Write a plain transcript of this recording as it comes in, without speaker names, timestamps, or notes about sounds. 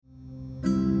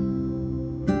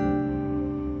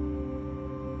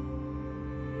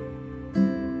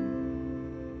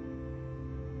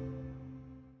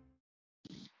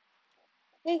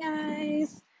Hey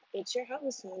guys, it's your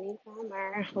host, Monique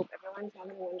Palmer. Hope everyone's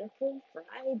having a wonderful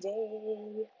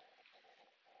Friday.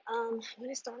 I'm going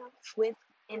to start off with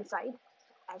insight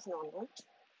as normal.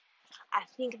 I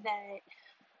think that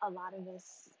a lot of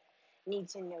us need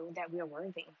to know that we're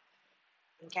worthy,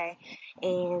 okay?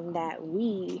 And that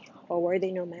we are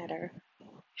worthy no matter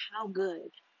how good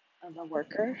of a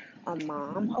worker, a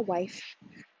mom, a wife,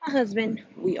 a husband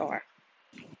we are.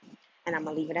 And I'm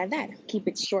going to leave it at that. Keep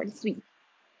it short and sweet.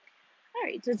 All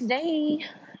right, so today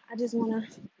I just want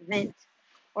to vent,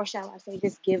 or shall I say,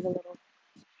 just give a little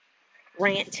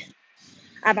rant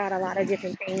about a lot of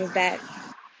different things that,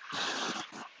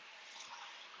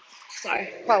 sorry,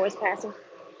 car was passing,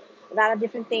 a lot of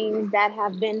different things that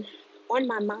have been on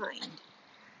my mind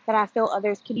that I feel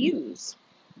others could use.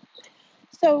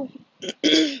 So,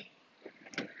 being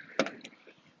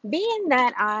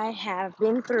that I have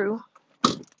been through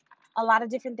a lot of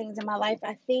different things in my life,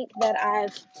 I think that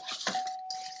I've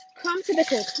come to the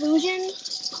conclusion,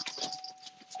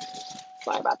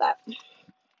 sorry about that.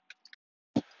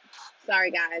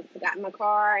 Sorry, guys, I got in my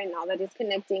car and all that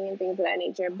disconnecting and things of that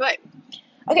nature. But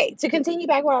okay, to continue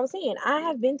back what I was saying, I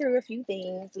have been through a few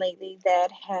things lately that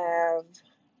have,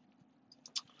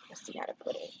 let's see how to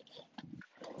put it,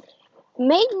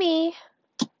 made me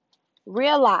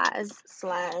realize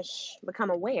slash become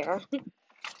aware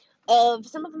of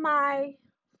some of my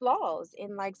flaws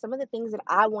and like some of the things that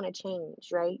I want to change,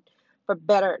 right? For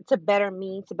better, to better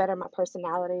me, to better my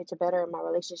personality, to better my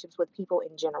relationships with people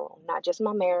in general, not just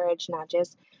my marriage, not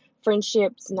just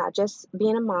friendships, not just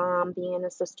being a mom, being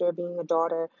a sister, being a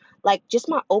daughter, like just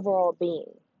my overall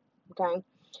being. Okay.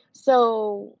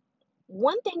 So,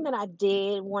 one thing that I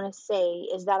did want to say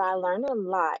is that I learned a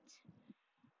lot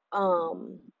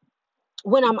um,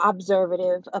 when I'm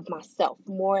observative of myself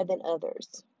more than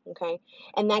others. Okay.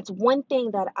 And that's one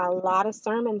thing that a lot of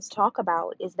sermons talk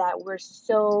about is that we're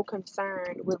so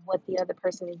concerned with what the other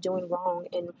person is doing wrong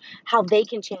and how they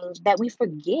can change that we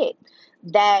forget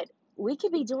that we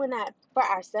could be doing that for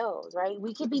ourselves, right?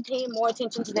 We could be paying more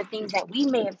attention to the things that we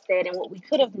may have said and what we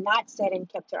could have not said and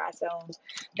kept to ourselves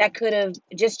that could have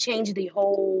just changed the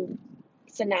whole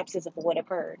synopsis of what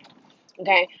occurred.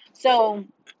 Okay. So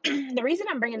the reason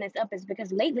I'm bringing this up is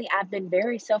because lately I've been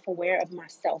very self aware of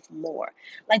myself more.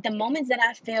 Like the moments that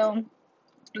I feel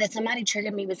that somebody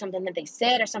triggered me with something that they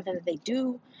said or something that they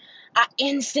do, I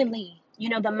instantly,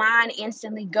 the mind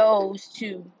instantly goes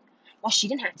to, well, she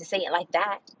didn't have to say it like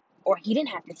that, or he didn't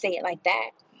have to say it like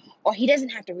that, or he doesn't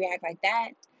have to react like that,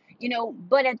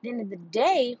 But at the end of the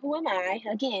day, who am I?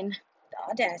 Again,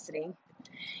 the audacity.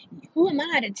 Who am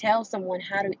I to tell someone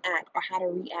how to act or how to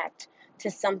react to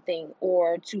something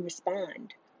or to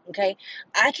respond? Okay.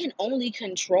 I can only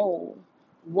control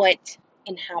what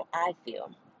and how I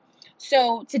feel.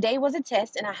 So today was a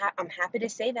test, and I'm happy to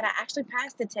say that I actually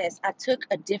passed the test. I took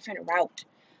a different route.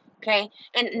 Okay.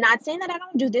 And not saying that I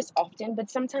don't do this often, but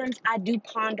sometimes I do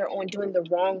ponder on doing the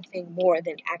wrong thing more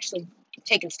than actually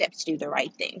taking steps to do the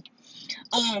right thing.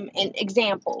 An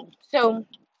example. So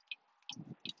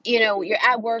you're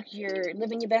at work, you're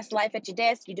living your best life at your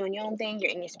desk, you're doing your own thing,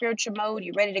 you're in your spiritual mode,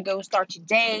 you're ready to go start your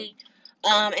day.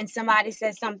 And somebody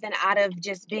says something out of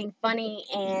just being funny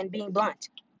and being blunt.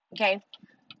 Okay.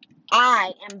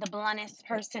 I am the bluntest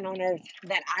person on earth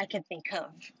that I could think of.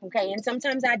 Okay. And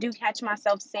sometimes I do catch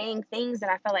myself saying things that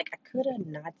I feel like I could have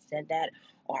not said that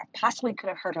or I possibly could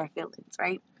have hurt her feelings,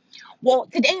 right? Well,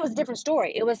 today was a different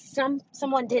story. It was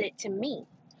someone did it to me.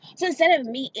 So instead of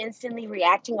me instantly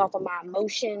reacting off of my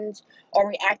emotions or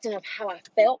reacting of how I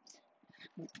felt,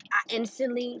 I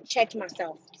instantly checked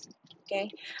myself.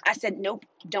 Okay. I said, nope,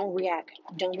 don't react.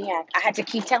 Don't react. I had to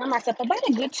keep telling myself about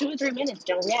a good 2 or 3 minutes.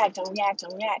 Don't react. Don't react.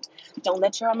 Don't react. Don't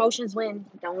let your emotions win.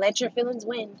 Don't let your feelings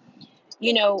win.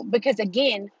 Because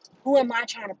again, who am I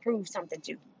trying to prove something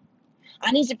to?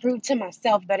 I need to prove to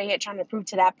myself, better yet, trying to prove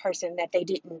to that person that they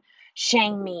didn't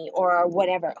shame me or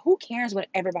whatever. Who cares what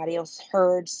everybody else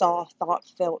heard, saw, thought,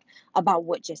 felt about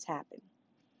what just happened?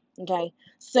 Okay.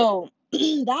 So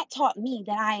that taught me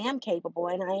that I am capable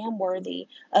and I am worthy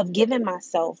of giving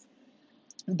myself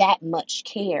that much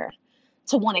care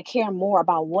to want to care more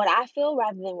about what I feel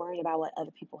rather than worrying about what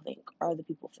other people think or other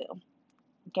people feel.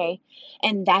 Okay.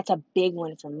 And that's a big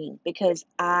one for me because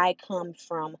I come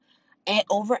from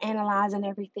over analyzing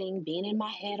everything, being in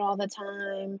my head all the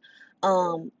time.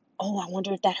 Oh, I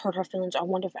wonder if that hurt her feelings. I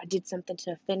wonder if I did something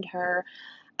to offend her.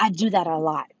 I do that a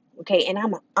lot. Okay. And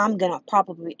I'm going to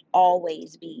probably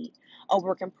always be a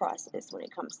work in process when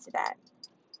it comes to that.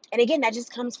 And again, that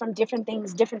just comes from different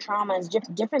things, different traumas,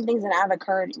 different things that have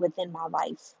occurred within my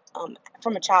life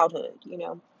from a childhood.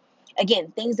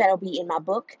 Again, things that'll be in my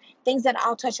book, things that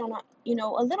I'll touch on,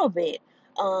 a little bit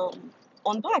on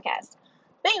the podcast.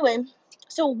 But anyway,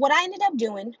 so what I ended up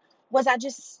doing was I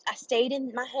stayed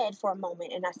in my head for a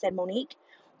moment and I said, Monique,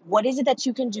 what is it that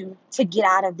you can do to get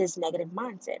out of this negative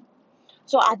mindset?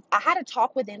 So I had a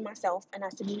talk within myself and I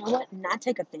said, you know what? Not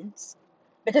take offense.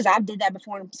 Because I did that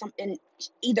before and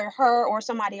either her or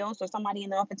somebody else or somebody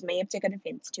in the office may have taken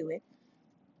offense to it,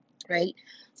 right?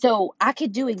 So I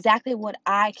could do exactly what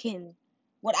I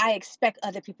expect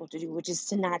other people to do, which is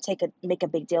to not make a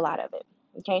big deal out of it.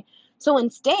 Okay. So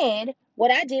instead,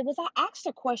 what I did was I asked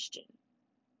a question.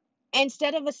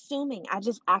 Instead of assuming, I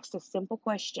just asked a simple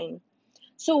question.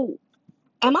 So,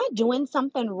 am I doing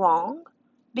something wrong?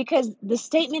 Because the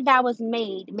statement that was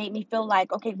made me feel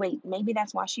like, okay, wait, maybe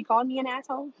that's why she called me an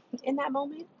asshole in that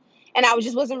moment. And I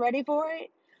just wasn't ready for it.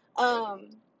 Um,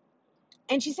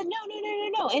 and she said, no, no, no, no,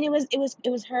 no. And it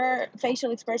was her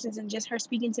facial expressions and just her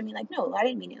speaking to me like, no, I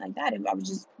didn't mean it like that. I was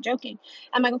just joking.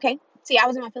 I'm like, okay. See, I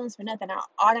was in my feelings for nothing. I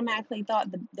automatically thought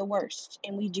the worst.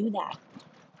 And we do that,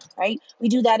 right? We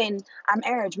do that in our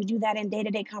marriage. We do that in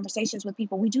day-to-day conversations with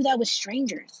people. We do that with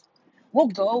strangers. We'll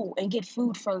go and get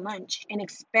food for lunch and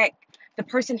expect the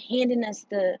person handing us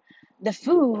the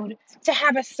food to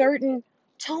have a certain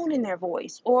tone in their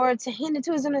voice or to hand it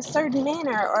to us in a certain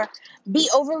manner or be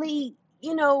overly,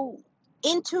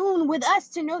 in tune with us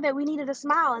to know that we needed a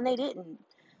smile and they didn't.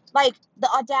 Like the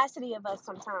audacity of us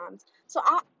sometimes. So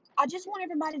I just want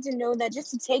everybody to know that,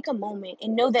 just to take a moment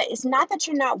and know that it's not that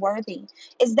you're not worthy,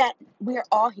 it's that we're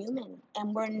all human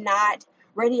and we're not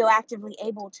radioactively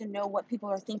able to know what people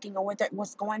are thinking or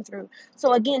what's going through.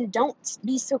 So again, don't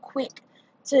be so quick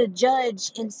to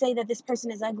judge and say that this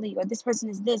person is ugly or this person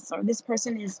is this or this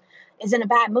person is in a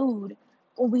bad mood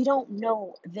when we don't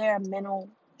know their mental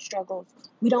struggles.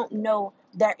 We don't know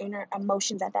their inner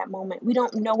emotions at that moment. We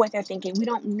don't know what they're thinking. We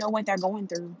don't know what they're going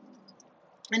through.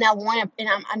 And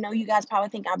I know you guys probably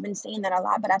think I've been saying that a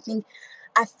lot, but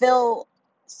I feel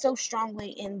so strongly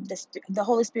in this. The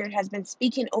Holy Spirit has been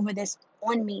speaking over this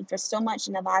on me for so much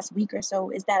in the last week or so,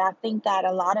 is that I think that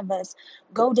a lot of us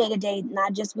go day to day,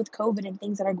 not just with COVID and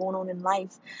things that are going on in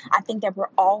life. I think that we're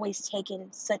always taking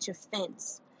such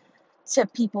offense to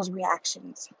people's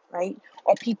reactions, right?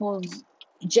 Or people's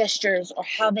gestures or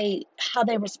how they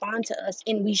respond to us,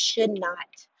 and we should not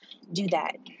do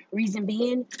that. Reason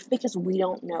being, because we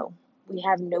don't know. We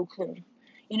have no clue.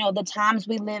 The times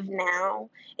we live now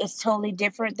is totally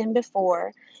different than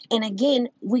before. And again,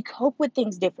 we cope with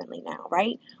things differently now,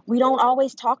 right? We don't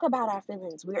always talk about our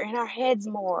feelings. We're in our heads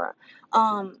more.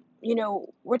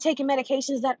 We're taking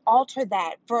medications that alter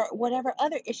that for whatever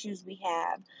other issues we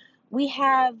have. We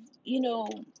have, you know,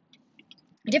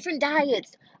 different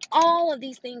diets. All of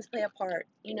these things play a part,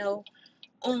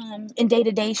 in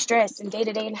day-to-day stress and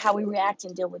day-to-day and how we react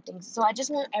and deal with things. So I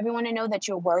just want everyone to know that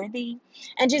you're worthy,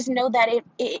 and just know that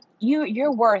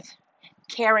you're worth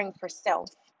caring for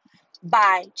self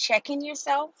by checking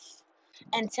yourself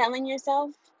and telling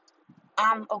yourself,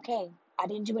 I'm okay. I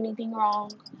didn't do anything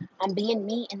wrong. I'm being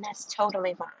me, and that's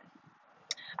totally fine.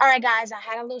 All right, guys, I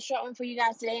had a little short one for you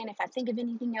guys today, and if I think of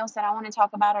anything else that I want to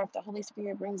talk about, or if the Holy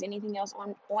Spirit brings anything else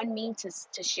on me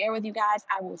to share with you guys,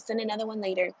 I will send another one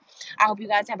later. I hope you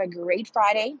guys have a great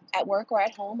Friday at work or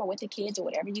at home or with the kids or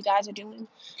whatever you guys are doing,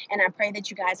 and I pray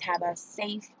that you guys have a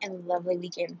safe and lovely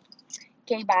weekend.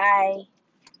 Okay, bye.